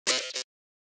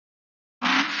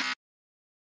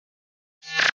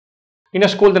In a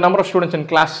school, the number of students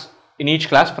in each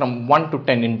class from 1 to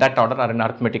 10 in that order are in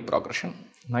arithmetic progression.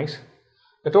 Nice.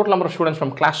 The total number of students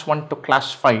from class 1 to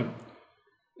class 5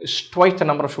 is twice the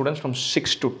number of students from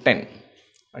 6 to 10.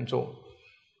 And so,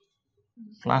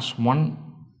 class 1,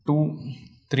 2,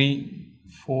 3,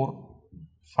 4,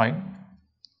 5,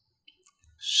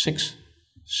 6,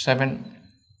 7,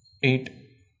 8,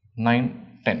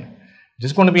 9, 10.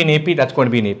 This is going to be an AP, that's going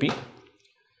to be an AP.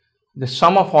 The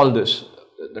sum of all this,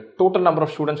 the total number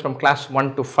of students from class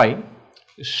 1 to 5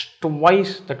 is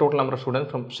twice the total number of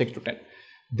students from 6 to 10.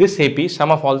 This AP,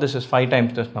 sum of all this is 5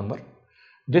 times this number.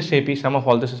 This AP, sum of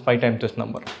all this is 5 times this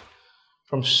number.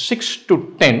 From 6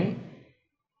 to 10,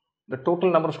 the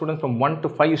total number of students from 1 to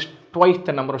 5 is twice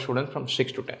the number of students from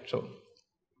 6 to 10. So,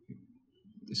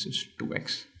 this is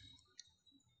 2x.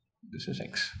 This is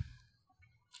x.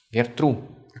 We are through,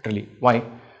 literally. Why?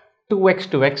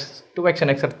 2x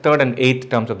and x are third and eighth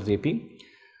terms of the AP.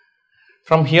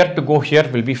 From here to go here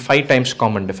will be 5 times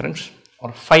common difference,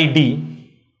 or 5d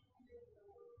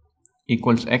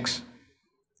equals x,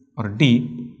 or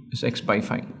d is x by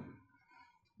 5.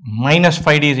 Minus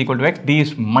 5d is equal to x, d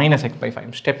is minus x by 5.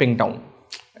 I'm stepping down.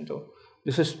 And so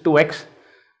this is 2x.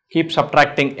 Keep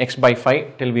subtracting x by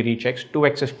 5 till we reach x.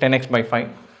 2x is 10x by 5.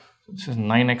 So this is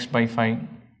 9x by 5,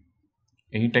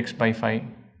 8x by 5,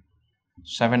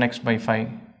 7x by 5,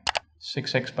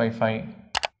 6x by 5.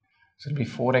 This will be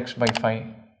 4x by 5,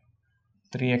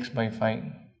 3x by 5,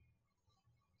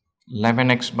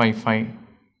 11x by 5,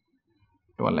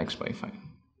 12x by 5.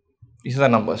 These are the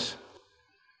numbers.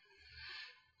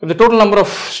 If the total number of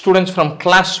students from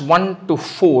class 1 to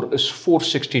 4 is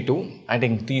 462,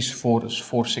 adding these 4 is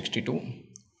 462.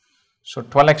 So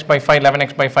 12x by 5,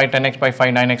 11x by 5, 10x by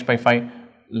 5, 9x by 5,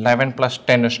 11 plus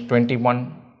 10 is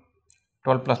 21,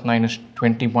 12 plus 9 is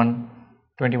 21,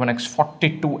 21x,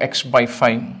 42x by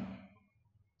 5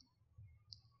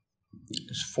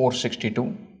 is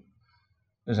 462.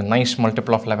 There's a nice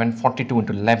multiple of 11. 42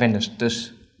 into 11 is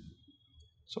this.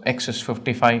 So x is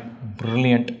 55.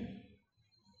 Brilliant.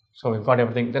 So we've got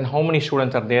everything. Then how many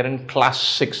students are there in class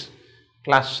 6?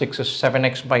 Class 6 is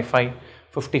 7x by 5.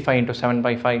 55 into 7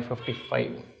 by 5.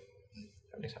 55.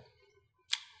 77.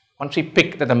 Once we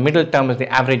pick that the middle term is the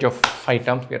average of 5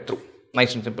 terms, we are through.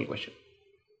 Nice and simple question.